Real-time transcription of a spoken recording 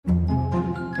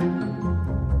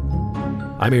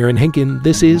I'm Aaron Henkin.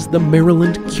 This is the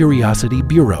Maryland Curiosity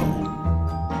Bureau.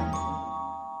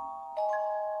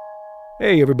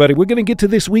 Hey, everybody. We're going to get to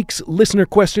this week's listener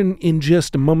question in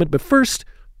just a moment. But first,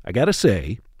 I got to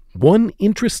say, one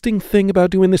interesting thing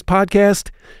about doing this podcast,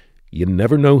 you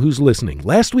never know who's listening.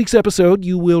 Last week's episode,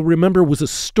 you will remember, was a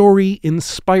story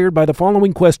inspired by the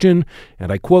following question,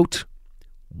 and I quote,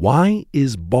 "Why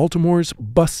is Baltimore's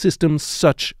bus system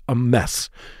such a mess?"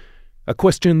 A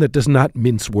question that does not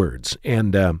mince words.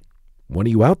 And one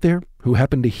of you out there who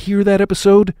happened to hear that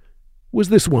episode was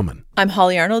this woman. I'm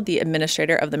Holly Arnold, the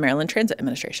administrator of the Maryland Transit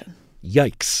Administration.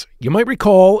 Yikes. You might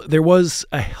recall there was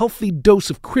a healthy dose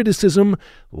of criticism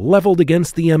leveled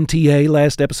against the MTA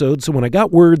last episode. So when I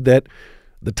got word that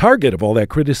the target of all that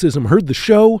criticism heard the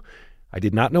show, I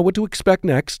did not know what to expect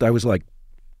next. I was like,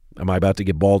 am I about to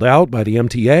get bawled out by the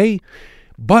MTA?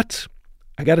 But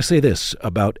I got to say this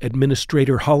about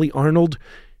Administrator Holly Arnold.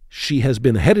 She has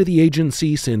been head of the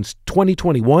agency since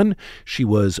 2021. She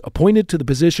was appointed to the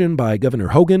position by Governor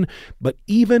Hogan, but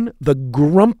even the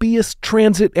grumpiest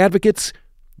transit advocates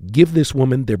give this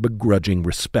woman their begrudging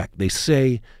respect. They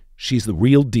say she's the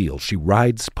real deal. She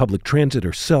rides public transit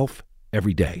herself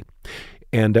every day.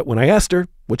 And when I asked her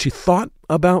what she thought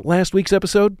about last week's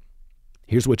episode,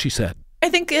 here's what she said. I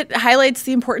think it highlights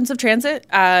the importance of transit,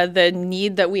 the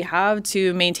need that we have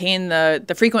to maintain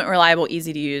the frequent, reliable,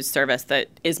 easy-to-use service that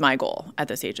is my goal at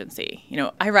this agency. You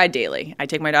know, I ride daily. I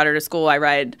take my daughter to school. I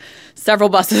ride several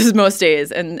buses most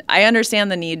days, and I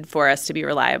understand the need for us to be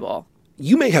reliable.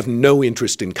 You may have no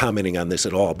interest in commenting on this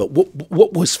at all, but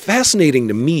what was fascinating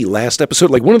to me last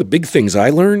episode, like one of the big things I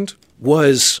learned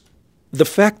was the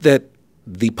fact that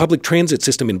the public transit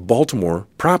system in Baltimore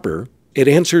proper, it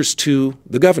answers to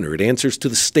the governor. It answers to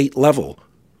the state level.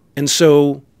 And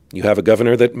so you have a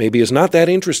governor that maybe is not that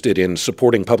interested in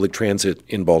supporting public transit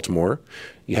in Baltimore.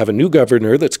 You have a new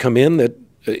governor that's come in that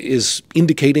is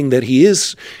indicating that he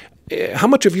is. How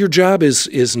much of your job is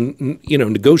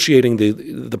negotiating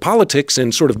the politics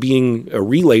and sort of being a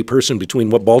relay person between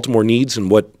what Baltimore needs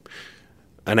and what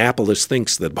Annapolis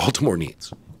thinks that Baltimore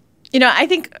needs? You know, I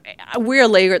think we're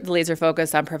laser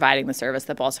focused on providing the service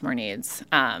that Baltimore needs.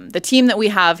 The team that we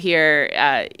have here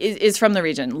is from the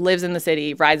region, lives in the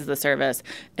city, rides the service,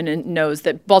 and knows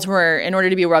that Baltimore, in order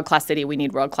to be a world-class city, we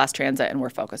need world-class transit, and we're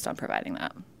focused on providing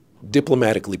that.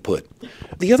 Diplomatically put.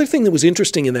 The other thing that was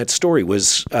interesting in that story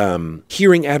was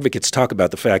hearing advocates talk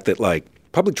about the fact that, like,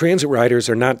 public transit riders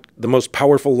are not the most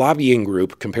powerful lobbying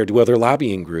group compared to other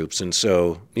lobbying groups. And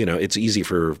so, it's easy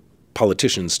for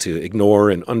politicians to ignore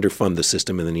and underfund the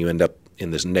system, and then you end up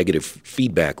in this negative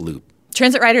feedback loop.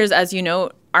 Transit riders, as you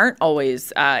know, aren't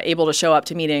always able to show up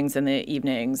to meetings in the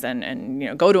evenings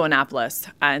and go to Annapolis.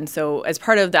 And so as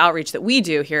part of the outreach that we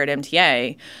do here at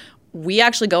MTA, we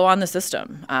actually go on the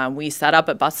system. We set up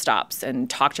at bus stops and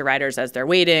talk to riders as they're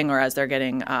waiting or as they're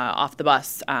getting off the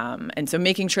bus. And so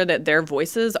making sure that their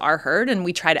voices are heard, and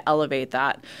we try to elevate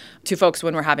that to folks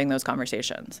when we're having those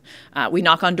conversations. We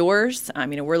knock on doors.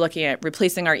 We're looking at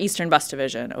replacing our Eastern Bus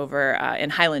Division over in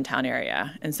Highlandtown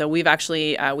area. And so we've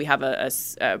actually, we have a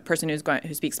person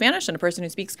who speaks Spanish and a person who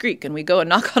speaks Greek. And we go and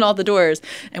knock on all the doors,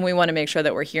 and we want to make sure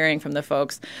that we're hearing from the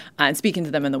folks and speaking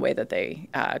to them in the way that they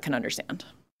can understand.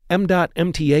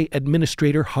 MTA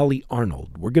Administrator Holly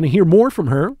Arnold. We're going to hear more from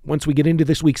her once we get into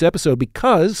this week's episode,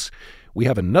 because we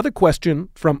have another question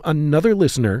from another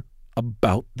listener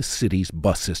about the city's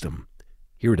bus system.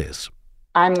 Here it is.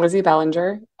 I'm Lizzie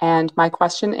Bellinger, and my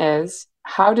question is,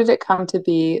 how did it come to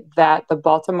be that the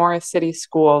Baltimore City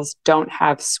schools don't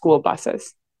have school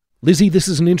buses? Lizzie, this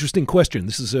is an interesting question.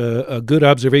 This is a good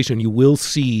observation. You will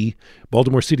see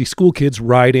Baltimore City school kids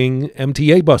riding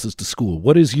MTA buses to school.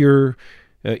 What is your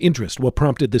interest? What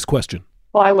prompted this question?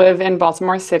 Well, I live in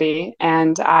Baltimore City,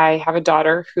 and I have a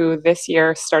daughter who this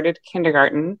year started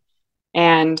kindergarten,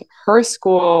 and her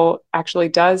school actually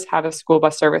does have a school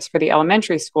bus service for the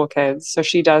elementary school kids. So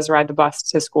she does ride the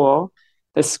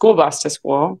school bus to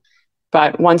school.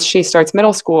 But once she starts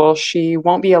middle school, she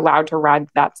won't be allowed to ride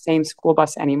that same school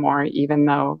bus anymore, even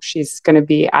though she's going to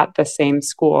be at the same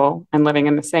school and living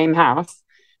in the same house.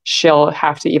 She'll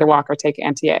have to either walk or take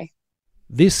MTA.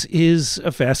 This is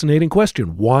a fascinating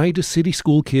question. Why do city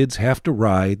school kids have to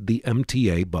ride the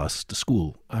MTA bus to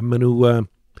school? I'm going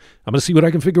to see what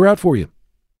I can figure out for you.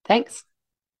 Thanks.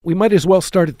 We might as well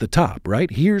start at the top,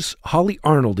 right? Here's Holly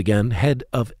Arnold again, head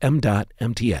of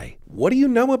MTA. What do you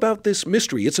know about this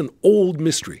mystery? It's an old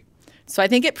mystery. So I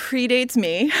think it predates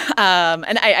me,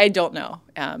 and I don't know.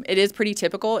 It is pretty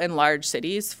typical in large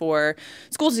cities for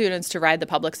school students to ride the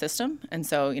public system, and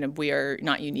so we are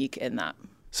not unique in that.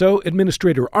 So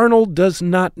Administrator Arnold does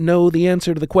not know the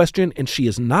answer to the question, and she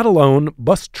is not alone.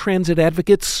 Bus transit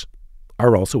advocates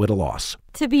are also at a loss.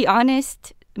 To be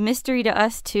honest, mystery to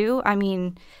us too. I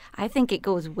mean, I think it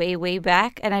goes way, way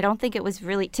back, and I don't think it was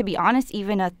really, to be honest,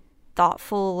 even a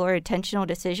thoughtful or intentional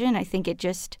decision. I think it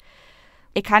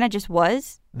kind of just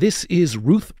was. This is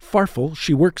Ruth Farfel.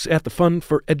 She works at the Fund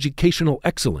for Educational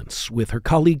Excellence with her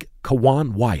colleague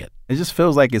Kawan Wyatt. It just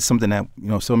feels like it's something that,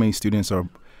 so many students are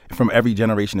from every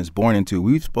generation is born into.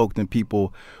 We've spoken to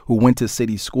people who went to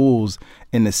city schools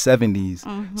in the 70s,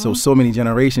 so many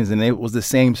generations, and it was the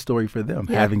same story for them,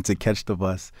 having to catch the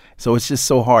bus. So it's just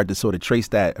so hard to sort of trace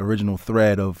that original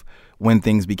thread of when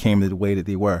things became the way that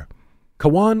they were.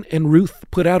 Kawan and Ruth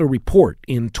put out a report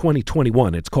in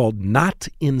 2021. It's called Not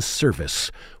in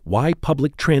Service: Why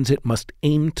Public Transit Must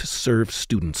Aim to Serve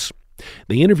Students.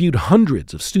 They interviewed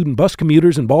hundreds of student bus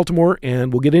commuters in Baltimore,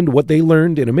 and we'll get into what they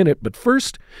learned in a minute. But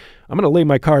first, I'm going to lay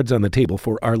my cards on the table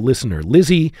for our listener.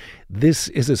 Lizzie, this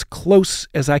is as close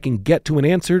as I can get to an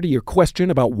answer to your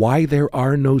question about why there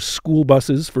are no school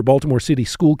buses for Baltimore City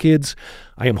school kids.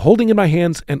 I am holding in my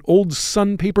hands an old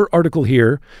Sun paper article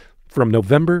here from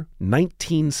November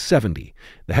 1970.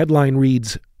 The headline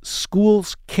reads,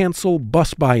 "Schools Cancel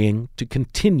Bus Buying to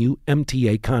Continue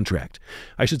MTA Contract."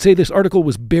 I should say this article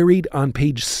was buried on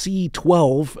page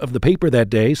C12 of the paper that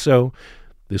day, so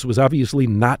this was obviously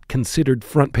not considered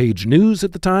front page news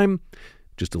at the time.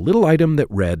 Just a little item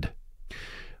that read,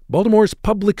 Baltimore's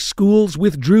public schools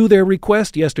withdrew their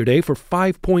request yesterday for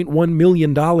 $5.1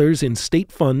 million in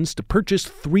state funds to purchase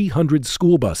 300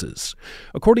 school buses.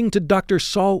 According to Dr.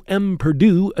 Saul M.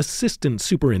 Perdue, Assistant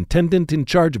Superintendent in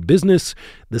charge of business,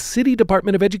 the City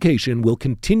Department of Education will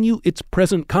continue its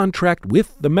present contract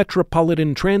with the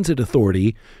Metropolitan Transit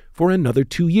Authority for another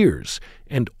 2 years,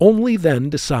 and only then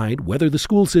decide whether the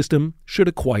school system should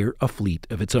acquire a fleet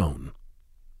of its own.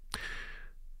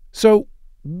 So,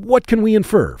 what can we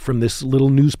infer from this little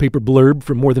newspaper blurb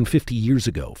from more than 50 years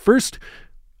ago? First,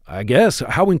 I guess,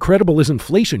 how incredible is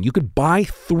inflation? You could buy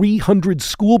 300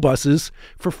 school buses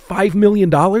for $5 million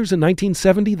in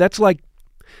 1970. That's like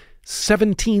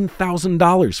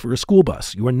 $17,000 for a school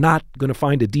bus. You are not going to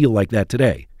find a deal like that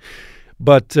today.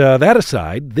 But that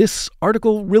aside, this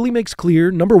article really makes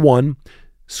clear, number one,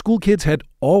 school kids had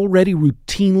already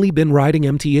routinely been riding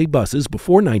MTA buses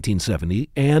before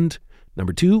 1970, and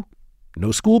number two,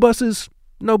 no school buses?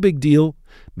 No big deal.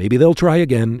 Maybe they'll try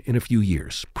again in a few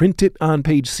years. Print it on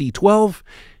page C12,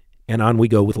 and on we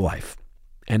go with life.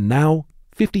 And now,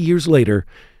 50 years later,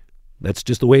 that's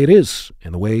just the way it is,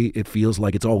 and the way it feels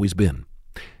like it's always been.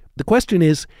 The question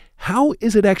is, how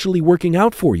is it actually working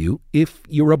out for you if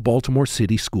you're a Baltimore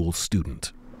City Schools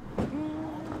student?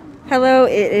 Hello,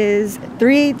 it is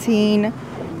 3:18,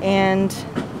 and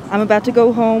I'm about to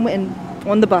go home and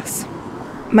on the bus.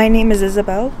 My name is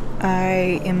Isabel.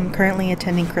 I am currently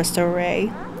attending Cristo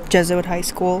Rey Jesuit High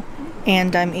School,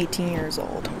 and I'm 18 years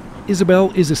old.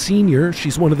 Isabel is a senior.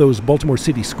 She's one of those Baltimore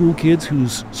City school kids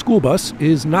whose school bus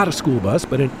is not a school bus,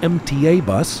 but an MTA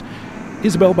bus.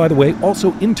 Isabel, by the way,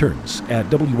 also interns at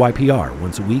WYPR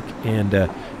once a week, and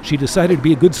she decided to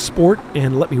be a good sport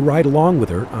and let me ride along with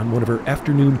her on one of her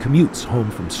afternoon commutes home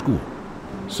from school.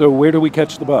 So where do we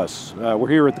catch the bus? We're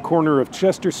here at the corner of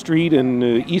Chester Street and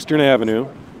Eastern Avenue.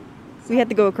 We had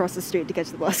to go across the street to catch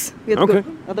the bus. We had to go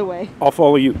the other way. I'll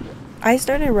follow you. I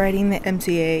started riding the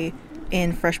MTA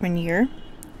in freshman year.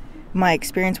 My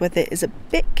experience with it is a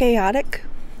bit chaotic.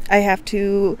 I have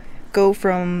to go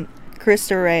from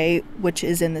Cristo Rey, which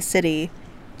is in the city,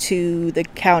 to the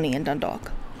county in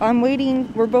Dundalk.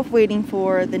 We're both waiting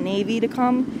for the Navy to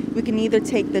come. We can either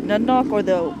take the Dundalk or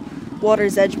the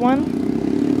Water's Edge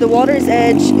one. The Water's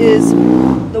Edge is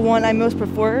the one I most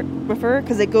prefer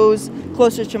because it goes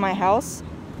closer to my house.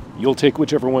 You'll take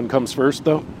whichever one comes first,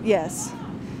 though? Yes.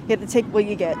 You have to take what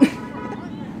you get.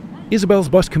 Isabel's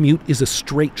bus commute is a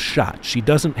straight shot. She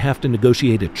doesn't have to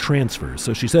negotiate a transfer,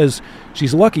 so she says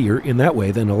she's luckier in that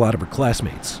way than a lot of her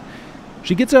classmates.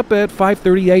 She gets up at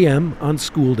 5:30 a.m. on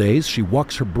school days. She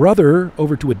walks her brother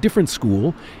over to a different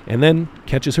school and then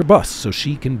catches her bus so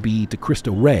she can be to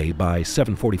Cristo Rey by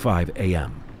 7:45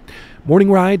 a.m.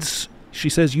 Morning rides, she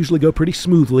says, usually go pretty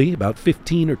smoothly, about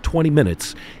 15 or 20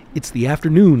 minutes. It's the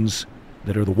afternoons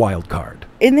that are the wild card.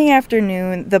 In the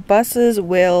afternoon, the buses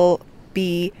will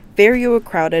be very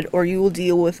overcrowded, or you will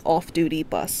deal with off-duty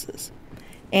buses.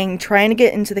 And trying to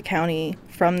get into the county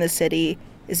from the city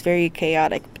is very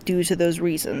chaotic due to those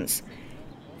reasons.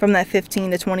 From that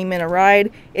 15 to 20 minute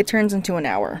ride, it turns into an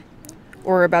hour,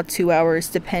 or about 2 hours,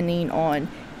 depending on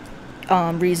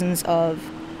reasons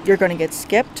of you're going to get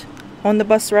skipped on the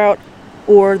bus route,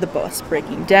 or the bus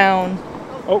breaking down.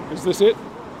 Oh, is this it?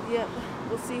 Yep,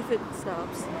 we'll see if it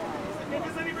stops.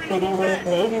 City with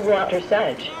Navy Water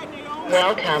Sedge.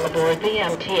 Welcome aboard the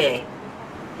MTA.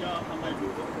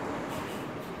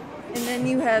 And then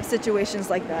you have situations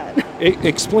like that.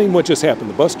 Explain what just happened.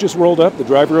 The bus just rolled up, the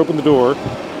driver opened the door.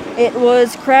 It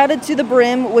was crowded to the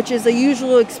brim, which is a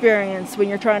usual experience when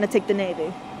you're trying to take the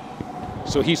Navy.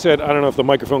 So he said, I don't know if the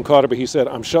microphone caught it, but he said,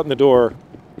 I'm shutting the door,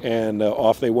 and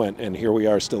off they went, and here we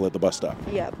are still at the bus stop.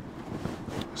 Yep.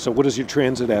 So what does your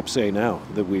transit app say now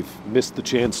that we've missed the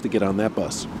chance to get on that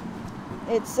bus?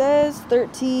 It says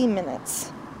 13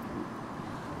 minutes.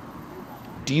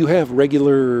 Do you have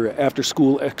regular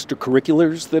after-school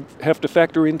extracurriculars that have to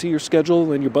factor into your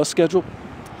schedule and your bus schedule?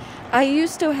 I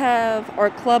used to have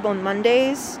art club on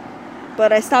Mondays,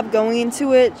 but I stopped going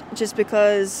into it just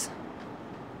because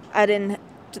I didn't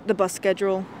the bus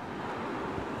schedule.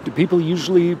 Do people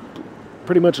usually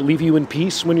pretty much leave you in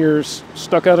peace when you're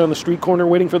stuck out on the street corner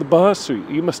waiting for the bus? Or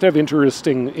you must have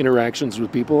interesting interactions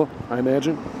with people, I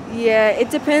imagine. Yeah, it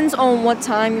depends on what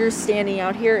time you're standing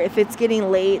out here. If it's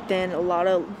getting late, then a lot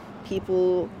of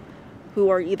people who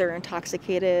are either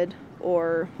intoxicated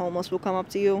or homeless will come up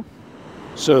to you.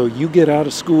 So you get out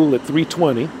of school at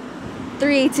 3:20.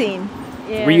 3:18.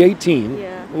 Yeah. 3:18?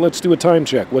 Yeah. Well, let's do a time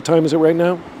check. What time is it right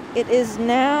now? It is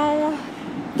now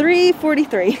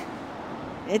 3:43.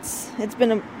 It's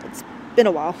been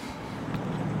a while.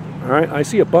 All right, I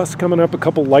see a bus coming up, a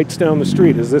couple lights down the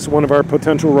street. Is this one of our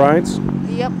potential rides?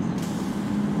 Yep.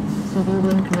 City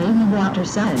with Navy Water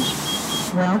Sedge.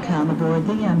 Welcome aboard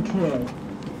the MTA.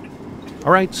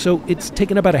 All right, so it's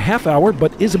taken about a half hour,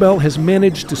 but Isabel has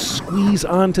managed to squeeze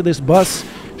onto this bus.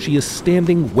 She is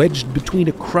standing wedged between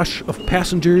a crush of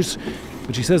passengers,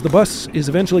 but she says the bus is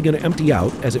eventually going to empty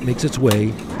out as it makes its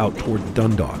way out toward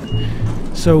Dundalk.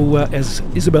 So as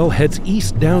Isabel heads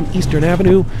east down Eastern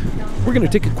Avenue, we're going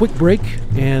to take a quick break,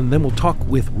 and then we'll talk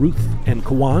with Ruth and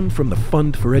Kawan from the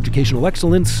Fund for Educational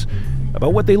Excellence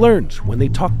about what they learned when they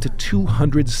talked to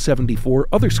 274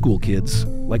 other school kids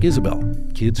like Isabel,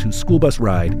 kids whose school bus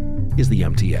ride is the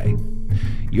MTA.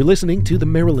 You're listening to the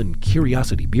Maryland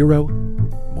Curiosity Bureau.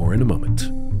 More in a moment.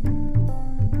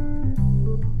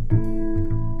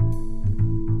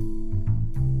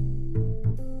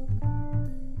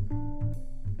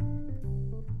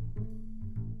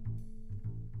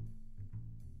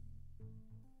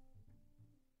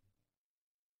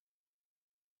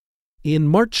 In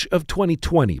March of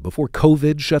 2020, before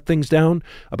COVID shut things down,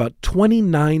 about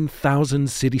 29,000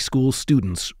 city school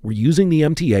students were using the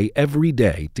MTA every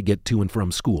day to get to and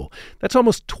from school. That's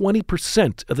almost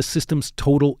 20% of the system's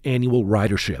total annual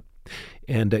ridership.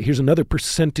 And here's another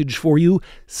percentage for you.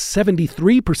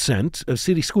 73% of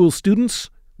city school students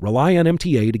rely on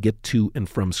MTA to get to and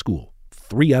from school.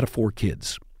 3 out of 4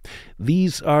 kids.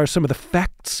 These are some of the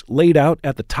facts laid out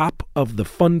at the top of the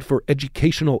Fund for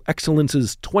Educational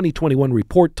Excellence's 2021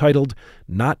 report titled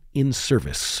Not in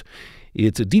Service.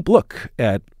 It's a deep look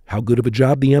at how good of a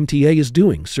job the MTA is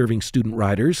doing serving student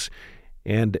riders.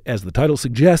 And as the title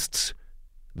suggests,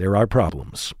 there are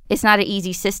problems. It's not an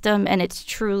easy system, and it's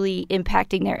truly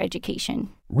impacting their education.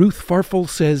 Ruth Farfel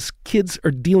says kids are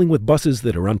dealing with buses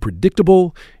that are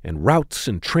unpredictable and routes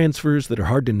and transfers that are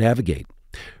hard to navigate.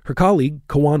 Her colleague,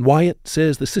 Kawan Wyatt,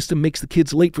 says the system makes the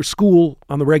kids late for school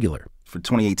on the regular. For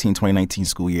 2018-2019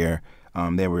 school year,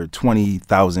 there were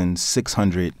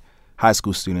 20,600 high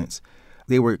school students.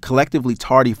 They were collectively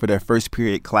tardy for their first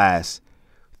period class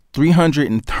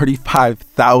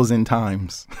 335,000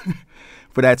 times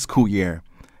for that school year,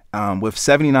 with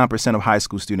 79% of high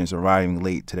school students arriving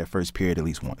late to their first period at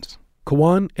least once.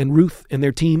 Kawan and Ruth and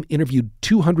their team interviewed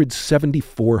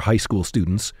 274 high school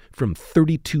students from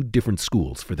 32 different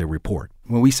schools for their report.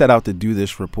 When we set out to do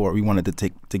this report, we wanted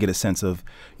to get a sense of,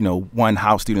 one,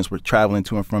 how students were traveling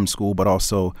to and from school, but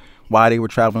also why they were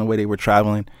traveling the way they were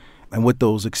traveling, and what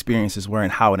those experiences were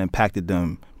and how it impacted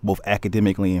them both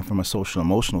academically and from a social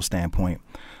emotional standpoint.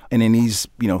 And in these,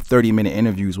 30-minute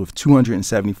interviews with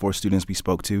 274 students we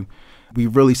spoke to, we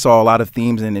really saw a lot of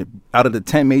themes, and out of the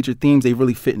 10 major themes, they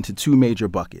really fit into 2 major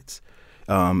buckets.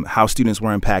 How students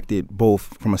were impacted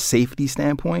both from a safety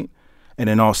standpoint, and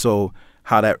then also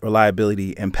how that reliability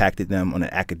impacted them on an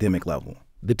academic level.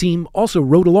 The team also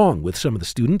rode along with some of the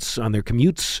students on their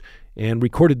commutes and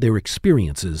recorded their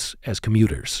experiences as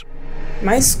commuters.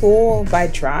 My school by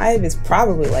drive is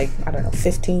probably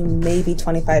 15, maybe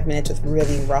 25 minutes with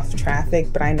really rough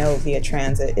traffic, but I know via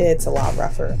transit, it's a lot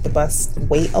rougher. The bus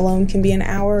wait alone can be an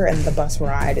hour, and the bus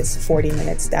ride is 40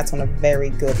 minutes. That's on a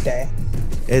very good day.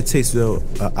 It takes an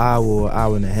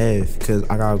hour and a half because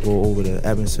I gotta go over to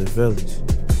Evanston Village.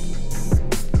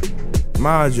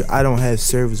 Mind you, I don't have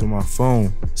service on my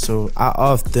phone, so I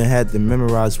often had to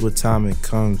memorize what time it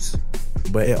comes.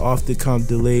 But it often comes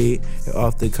delayed, it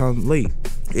often comes late.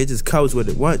 It just comes when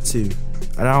it wants to.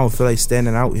 And I don't feel like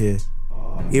standing out here.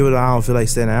 Even though I don't feel like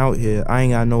standing out here, I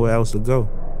ain't got nowhere else to go,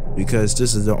 because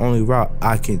this is the only route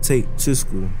I can take to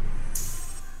school.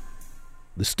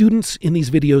 The students in these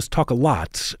videos talk a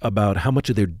lot about how much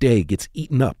of their day gets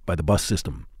eaten up by the bus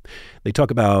system. They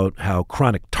talk about how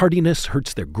chronic tardiness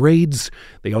hurts their grades.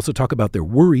 They also talk about their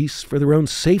worries for their own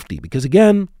safety because,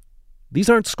 again, these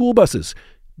aren't school buses.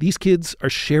 These kids are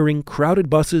sharing crowded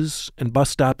buses and bus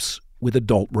stops with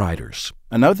adult riders.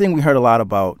 Another thing we heard a lot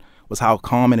about was how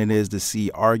common it is to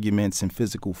see arguments and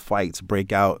physical fights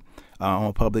break out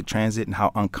on public transit and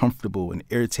how uncomfortable and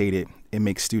irritated it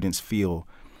makes students feel.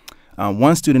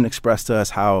 One student expressed to us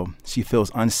how she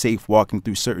feels unsafe walking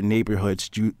through certain neighborhoods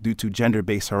due to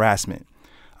gender-based harassment.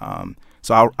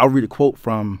 So I'll read a quote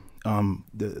from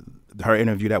her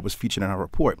interview that was featured in our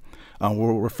report.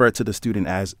 We'll refer to the student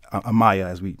as Amaya,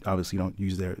 as we obviously don't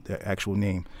use their actual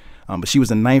name. But she was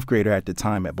a 9th grader at the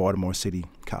time at Baltimore City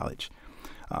College.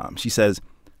 She says,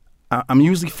 I'm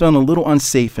usually feeling a little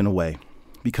unsafe in a way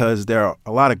because there are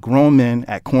a lot of grown men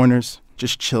at corners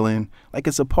just chilling like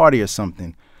it's a party or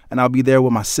something. And I'll be there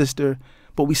with my sister,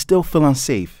 but we still feel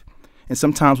unsafe. And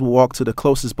sometimes we'll walk to the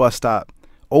closest bus stop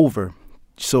over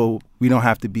so we don't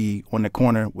have to be on the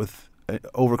corner with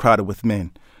overcrowded with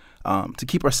men. To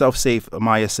keep herself safe,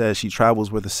 Amaya says she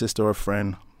travels with a sister or a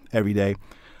friend every day.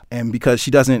 And because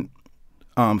she doesn't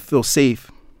feel safe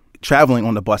traveling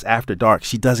on the bus after dark,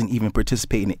 she doesn't even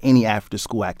participate in any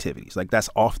after-school activities. Like, that's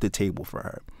off the table for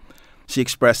her. She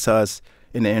expressed to us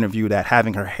in the interview that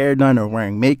having her hair done or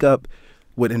wearing makeup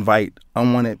would invite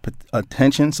unwanted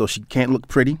attention, so she can't look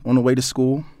pretty on the way to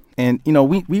school. And,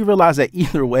 we realize that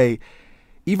either way,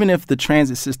 even if the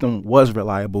transit system was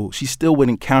reliable, she still would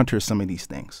encounter some of these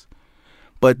things.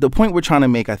 But the point we're trying to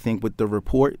make, I think, with the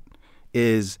report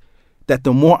is that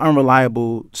the more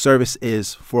unreliable service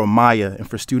is for Maya and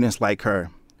for students like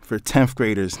her, for 10th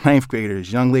graders, 9th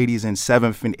graders, young ladies in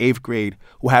 7th and 8th grade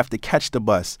who have to catch the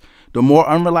bus, the more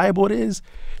unreliable it is,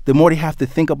 the more they have to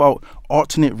think about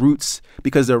alternate routes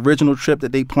because the original trip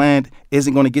that they planned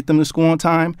isn't going to get them to school on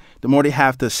time. The more they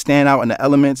have to stand out in the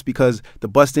elements because the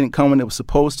bus didn't come when it was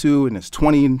supposed to and it's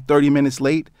 20 and 30 minutes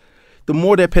late, the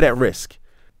more they're put at risk.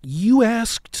 You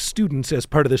asked students as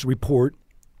part of this report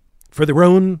for their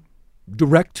own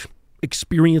direct,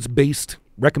 experience-based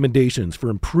recommendations for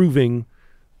improving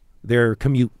their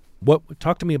commute.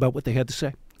 Talk to me about what they had to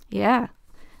say. Yeah.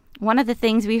 One of the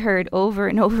things we heard over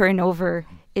and over and over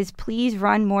is please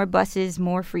run more buses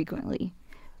more frequently.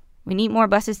 We need more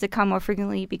buses to come more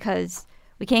frequently because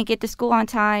we can't get to school on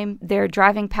time. They're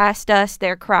driving past us.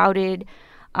 They're crowded.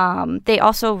 They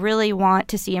also really want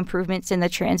to see improvements in the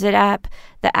transit app.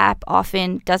 The app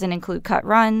often doesn't include cut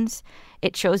runs.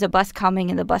 It shows a bus coming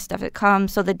and the bus doesn't come.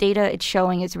 So the data it's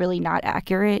showing is really not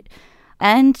accurate.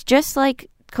 And just like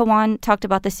Kawan talked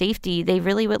about the safety, they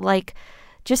really would like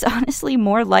just honestly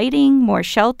more lighting, more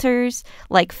shelters,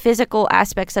 like physical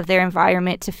aspects of their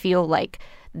environment to feel like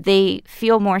they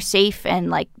feel more safe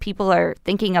and like people are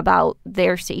thinking about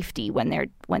their safety when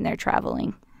they're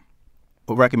traveling.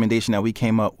 A recommendation that we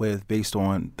came up with based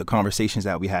on the conversations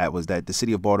that we had was that the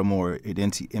city of Baltimore and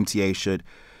MTA should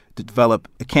develop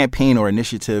a campaign or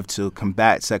initiative to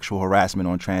combat sexual harassment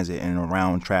on transit and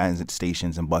around transit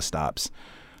stations and bus stops.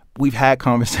 We've had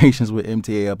conversations with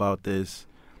MTA about this.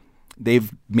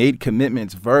 They've made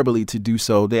commitments verbally to do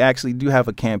so. They actually do have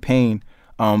a campaign,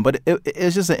 but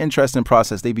it's just an interesting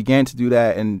process. They began to do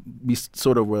that, and we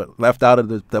sort of were left out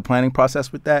of the planning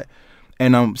process with that.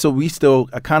 And so we still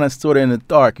are kind of sort of in the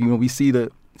dark. We see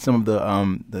some of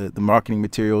the marketing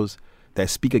materials that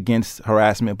speak against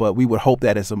harassment, but we would hope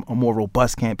that it's a more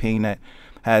robust campaign that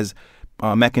has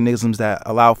mechanisms that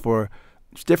allow for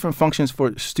different functions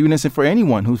for students and for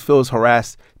anyone who feels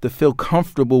harassed to feel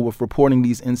comfortable with reporting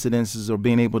these incidences or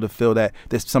being able to feel that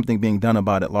there's something being done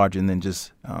about it larger than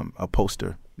just a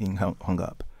poster being hung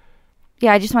up.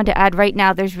 Yeah, I just wanted to add right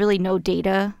now there's really no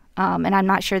data, and I'm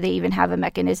not sure they even have a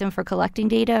mechanism for collecting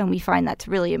data, and we find that's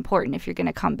really important if you're going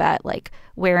to combat like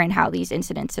where and how these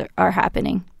incidents are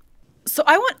happening. So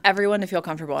I want everyone to feel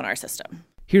comfortable in our system.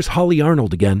 Here's Holly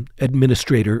Arnold again,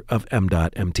 administrator of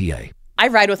MDOT MTA. I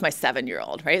ride with my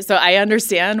 7-year-old, right? So I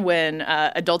understand when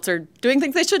adults are doing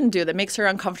things they shouldn't do that makes her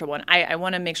uncomfortable. And I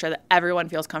want to make sure that everyone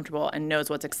feels comfortable and knows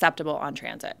what's acceptable on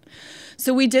transit.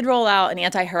 So we did roll out an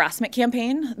anti-harassment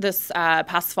campaign this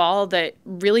past fall that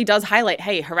really does highlight,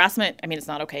 hey, harassment, I mean, it's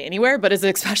not okay anywhere, but it's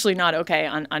especially not okay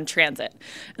on transit.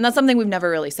 And that's something we've never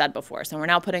really said before. So we're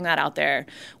now putting that out there.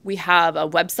 We have a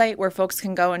website where folks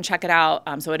can go and check it out.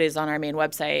 So it is on our main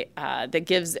website that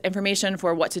gives information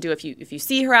for what to do if you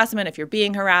see harassment, if you're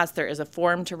being harassed. There is a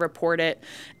form to report it.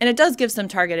 And it does give some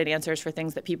targeted answers for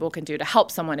things that people can do to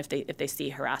help someone if they see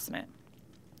harassment.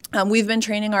 We've been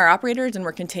training our operators, and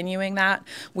we're continuing that.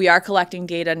 We are collecting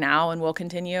data now, and we'll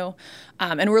continue.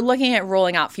 And we're looking at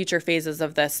rolling out future phases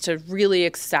of this to really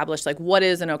establish what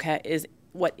is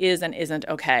and isn't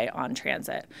okay on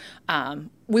transit.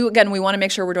 We want to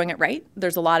make sure we're doing it right.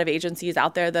 There's a lot of agencies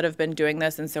out there that have been doing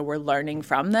this, and so we're learning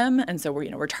from them. And so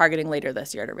we're targeting later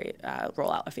this year to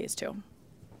roll out a phase 2.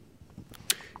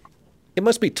 It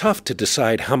must be tough to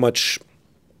decide how much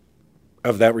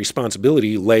of that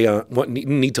responsibility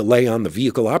need to lay on the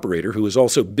vehicle operator, who is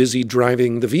also busy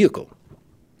driving the vehicle.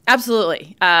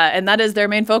 Absolutely. And that is their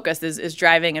main focus is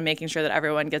driving and making sure that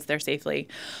everyone gets there safely.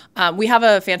 We have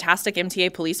a fantastic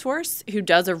MTA police force who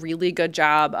does a really good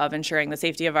job of ensuring the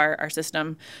safety of our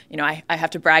system. I have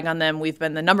to brag on them. We've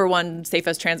been the #1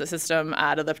 safest transit system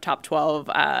out of the top 12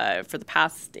 for the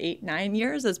past 8-9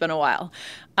 years. It's been a while.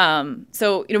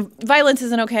 So violence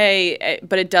isn't okay,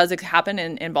 but it does happen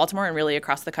in Baltimore and really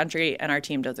across the country. And our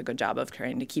team does a good job of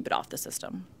trying to keep it off the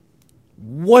system.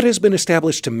 What has been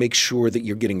established to make sure that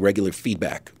you're getting regular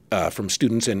feedback from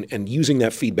students and using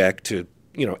that feedback to,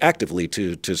 actively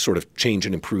to sort of change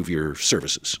and improve your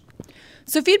services?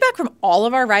 So feedback from all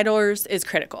of our riders is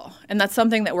critical, and that's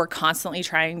something that we're constantly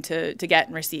trying to get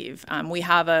and receive. We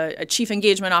have a chief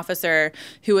engagement officer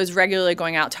who is regularly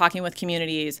going out talking with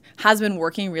communities, has been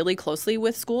working really closely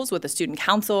with schools, with the student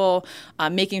council,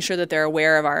 making sure that they're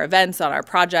aware of our events, on our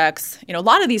projects. A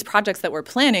lot of these projects that we're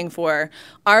planning for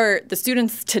the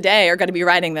students today are going to be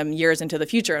riding them years into the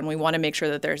future, and we want to make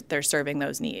sure that they're serving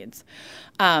those needs.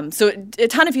 So a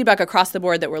ton of feedback across the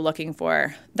board that we're looking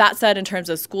for. That said, in terms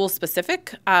of school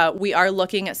specific, we are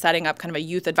looking at setting up kind of a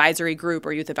youth advisory group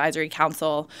or youth advisory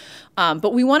council.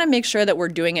 But we want to make sure that we're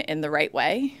doing it in the right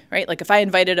way, right? Like if I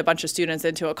invited a bunch of students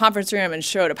into a conference room and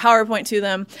showed a PowerPoint to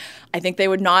them, I think they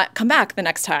would not come back the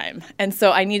next time. And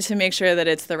so I need to make sure that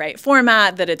it's the right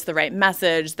format, that it's the right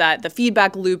message, that the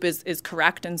feedback loop is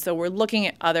correct. And so we're looking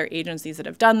at other agencies that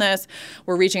have done this.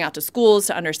 We're reaching out to schools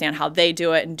to understand how they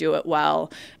do it and do it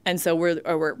well. And so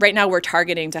right now we're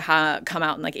targeting to come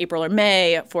out in April or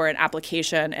May for an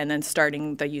application and then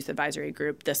starting the youth advisory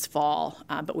group this fall.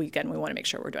 But we want to make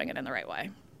sure we're doing it in the right way.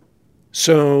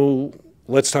 So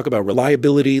let's talk about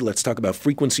reliability. Let's talk about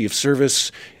frequency of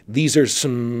service. These are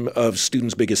some of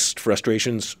students' biggest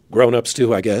frustrations, grown-ups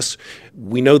too, I guess.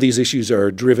 We know these issues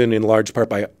are driven in large part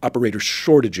by operator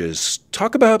shortages.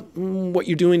 Talk about what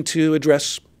you're doing to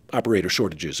address operator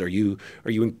shortages. Are you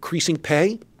increasing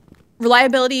pay?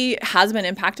 Reliability has been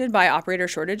impacted by operator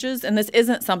shortages, and this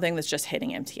isn't something that's just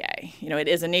hitting MTA. It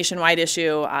is a nationwide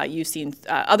issue. You've seen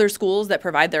other schools that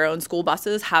provide their own school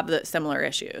buses have similar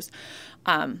issues.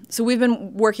 So we've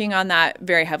been working on that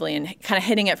very heavily and kind of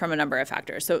hitting it from a number of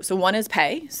factors. So one is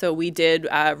pay. So we did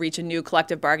reach a new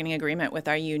collective bargaining agreement with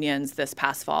our unions this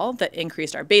past fall that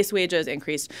increased our base wages,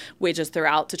 increased wages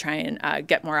throughout to try and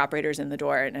get more operators in the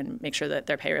door and make sure that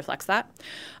their pay reflects that.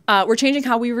 We're changing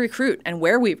how we recruit and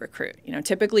where we recruit.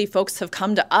 Typically folks have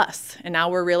come to us, and now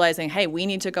we're realizing, hey, we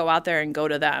need to go out there and go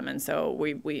to them. And so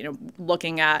we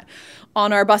looking at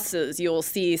on our buses, you'll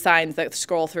see signs that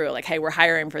scroll through like, hey, we're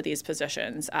hiring for these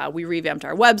positions. We revamped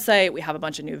our website. We have a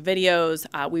bunch of new videos.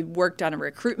 We worked on a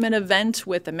recruitment event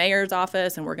with the mayor's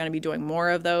office, and we're going to be doing more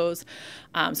of those.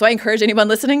 So I encourage anyone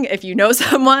listening, if you know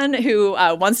someone who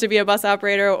wants to be a bus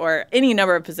operator or any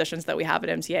number of positions that we have at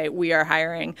MTA, we are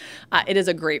hiring. It is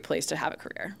a great place to have a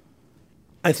career.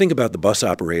 I think about the bus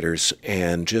operators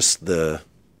and just the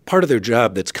part of their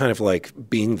job that's kind of like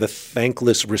being the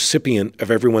thankless recipient of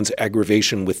everyone's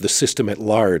aggravation with the system at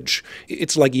large.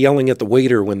 It's like yelling at the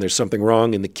waiter when there's something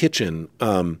wrong in the kitchen.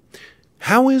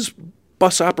 How is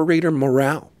bus operator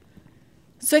morale?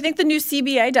 So I think the new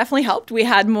CBA definitely helped. We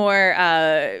had more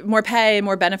pay,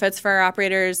 more benefits for our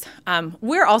operators.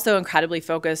 We're also incredibly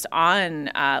focused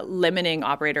on limiting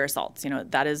operator assaults.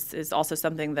 That is also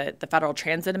something that the Federal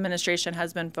Transit Administration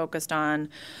has been focused on.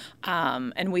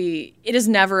 And it is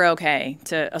never okay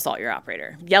to assault your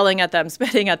operator. Yelling at them,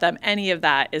 spitting at them, any of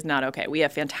that is not okay. We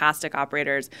have fantastic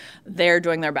operators. They're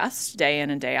doing their best day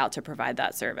in and day out to provide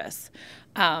that service.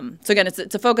 So again,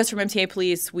 it's a focus from MTA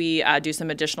Police. We do some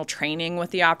additional training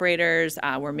with the operators.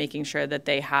 We're making sure that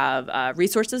they have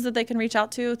resources that they can reach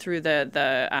out to through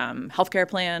the healthcare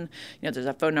plan. There's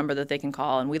a phone number that they can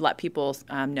call, and we let people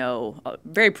know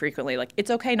very frequently, like,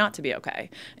 it's okay not to be okay,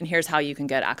 and here's how you can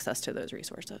get access to those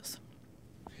resources.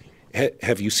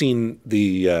 Have you seen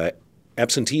the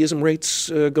absenteeism rates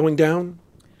going down?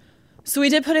 So we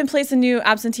did put in place a new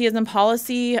absenteeism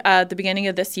policy at the beginning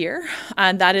of this year,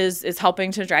 and that is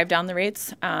helping to drive down the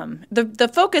rates.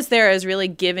 The focus there is really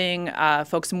giving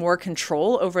folks more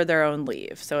control over their own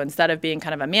leave. So instead of being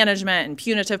kind of a management and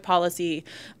punitive policy,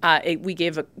 we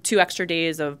gave 2 extra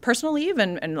days of personal leave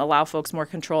and allow folks more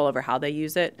control over how they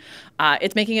use it.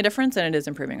 It's making a difference, and it is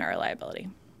improving our reliability.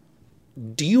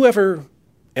 Do you ever,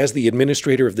 as the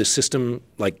administrator of this system,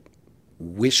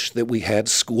 wish that we had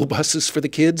school buses for the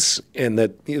kids and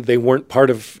that they weren't part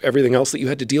of everything else that you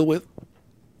had to deal with?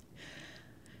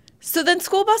 So then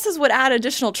school buses would add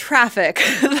additional traffic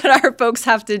that our folks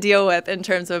have to deal with in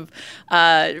terms of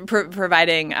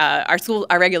providing our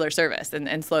regular service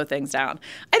and slow things down.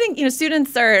 I think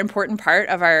students are an important part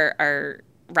of our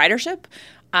ridership.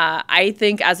 I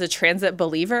think as a transit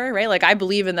believer, right, I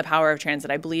believe in the power of transit.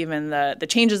 I believe in the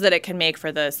changes that it can make for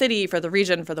the city, for the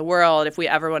region, for the world, if we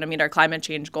ever want to meet our climate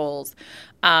change goals.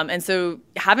 And so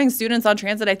having students on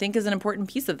transit, I think, is an important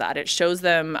piece of that. It shows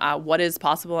them what is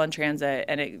possible on transit,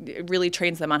 and it really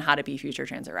trains them on how to be future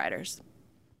transit riders.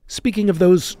 Speaking of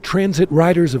those transit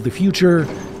riders of the future,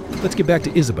 let's get back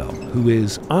to Isabel, who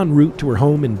is en route to her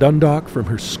home in Dundalk from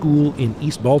her school in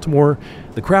East Baltimore.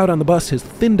 The crowd on the bus has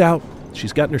thinned out.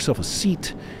 She's gotten herself a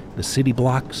seat. The city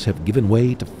blocks have given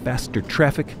way to faster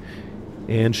traffic,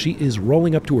 and she is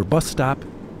rolling up to her bus stop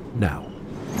now.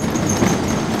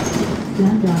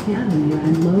 Dundalk Avenue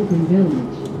and Logan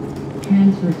Village.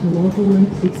 Transfer to local link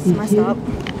 62. My stop.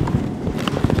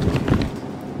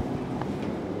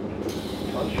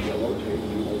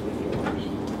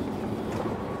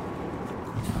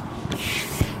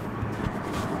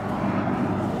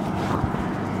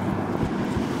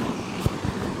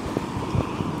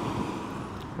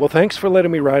 Well, thanks for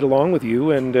letting me ride along with you,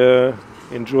 and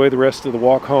enjoy the rest of the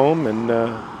walk home, and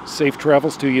safe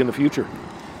travels to you in the future.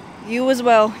 You as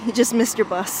well. You just missed your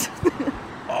bus.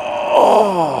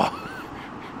 Oh!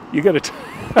 You gotta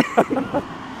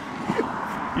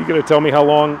tell me how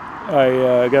long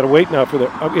I gotta wait now for the...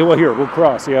 Okay, well, here, we'll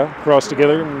cross, yeah? Cross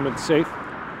together and it's safe.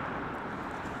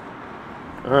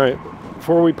 All right.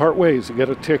 Before we part ways, you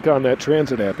gotta tick on that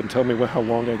transit app and tell me how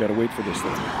long I gotta wait for this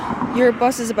thing. Your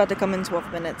bus is about to come in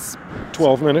 12 minutes.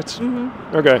 12 minutes?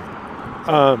 Mm-hmm. Okay.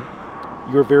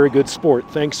 You're a very good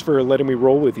sport. Thanks for letting me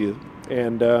roll with you.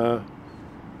 And,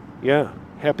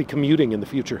 happy commuting in the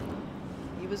future.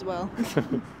 You as well.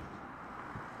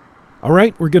 All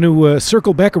right, we're going to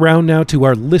circle back around now to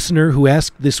our listener who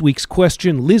asked this week's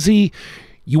question. Lizzie,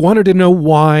 you wanted to know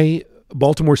why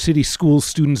Baltimore City school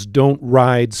students don't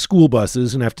ride school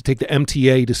buses and have to take the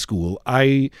MTA to school.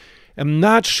 I am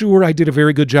not sure I did a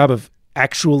very good job of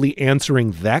actually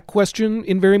answering that question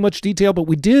in very much detail, but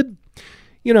we did,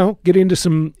 get into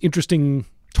some interesting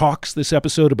talks this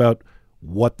episode about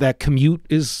what that commute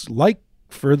is like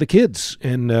for the kids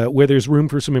and where there's room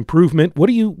for some improvement. What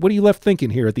are you left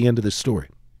thinking here at the end of this story?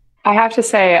 I have to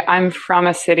say, I'm from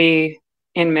a city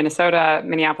in Minnesota,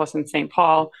 Minneapolis and St.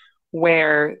 Paul,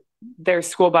 where there's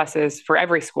school buses for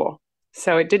every school.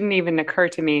 So it didn't even occur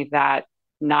to me that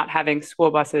not having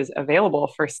school buses available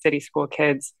for city school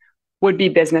kids would be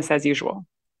business as usual.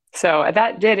 So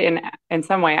that did in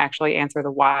some way actually answer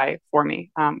the why for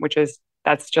me, which is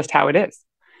that's just how it is.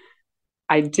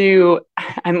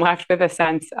 I'm left with a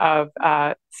sense of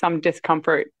some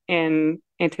discomfort in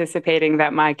anticipating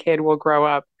that my kid will grow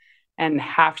up and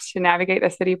have to navigate the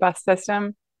city bus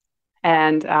system.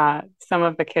 And some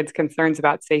of the kids' concerns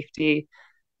about safety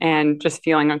and just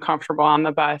feeling uncomfortable on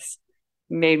the bus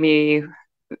made me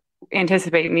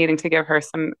anticipate needing to give her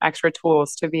some extra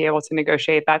tools to be able to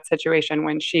negotiate that situation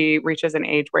when she reaches an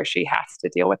age where she has to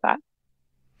deal with that.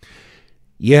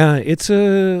 Yeah, it's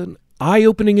an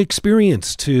eye-opening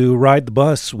experience to ride the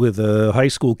bus with a high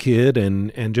school kid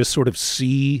and just sort of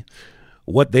see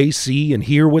what they see and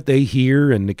hear what they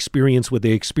hear and experience what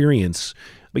they experience.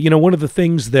 But, one of the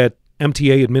things that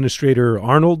MTA Administrator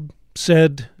Arnold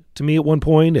said to me at one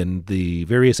point, and the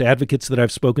various advocates that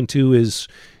I've spoken to, is,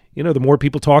 the more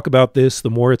people talk about this,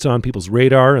 the more it's on people's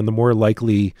radar and the more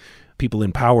likely people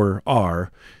in power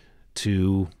are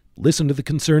to listen to the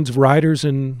concerns of riders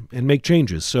and make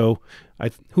changes. So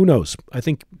who knows? I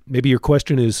think maybe your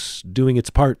question is doing its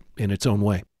part in its own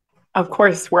way. Of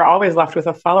course, we're always left with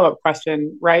a follow-up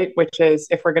question, right? Which is,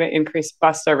 if we're going to increase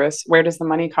bus service, where does the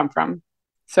money come from?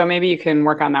 So maybe you can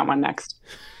work on that one next.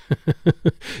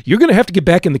 You're going to have to get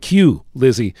back in the queue,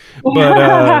 Lizzie. But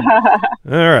all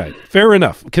right, fair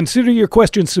enough. Consider your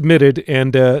questions submitted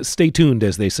and stay tuned,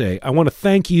 as they say. I want to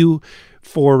thank you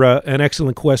for an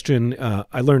excellent question.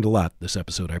 I learned a lot this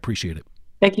episode. I appreciate it.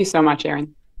 Thank you so much,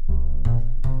 Aaron.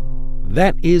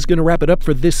 That is going to wrap it up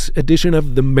for this edition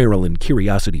of the Maryland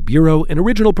Curiosity Bureau, an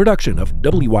original production of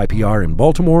WYPR in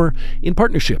Baltimore in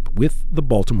partnership with the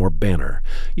Baltimore Banner.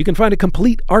 You can find a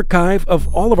complete archive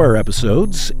of all of our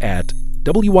episodes at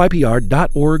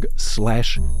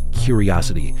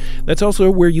wypr.org/curiosity. That's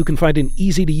also where you can find an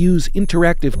easy-to-use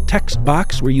interactive text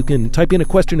box where you can type in a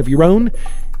question of your own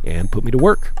and put me to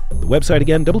work. The website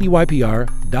again,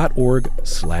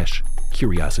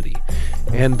 wypr.org/curiosity.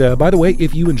 And by the way,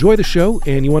 if you enjoy the show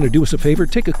and you want to do us a favor,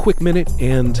 take a quick minute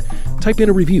and type in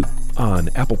a review on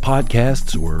Apple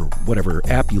Podcasts or whatever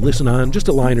app you listen on, just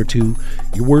a line or two.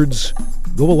 Your words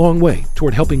go a long way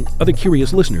toward helping other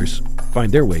curious listeners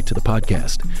find their way to the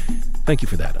podcast. Thank you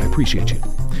for that. I appreciate you.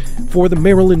 For the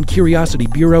Maryland Curiosity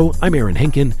Bureau, I'm Aaron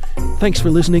Henkin. Thanks for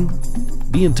listening.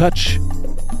 Be in touch,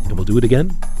 and we'll do it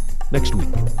again next week.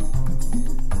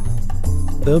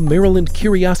 The Maryland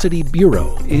Curiosity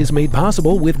Bureau is made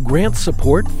possible with grant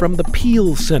support from the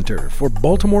Peel Center for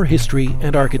Baltimore History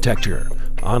and Architecture,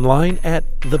 online at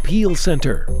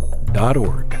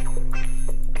thepeelcenter.org.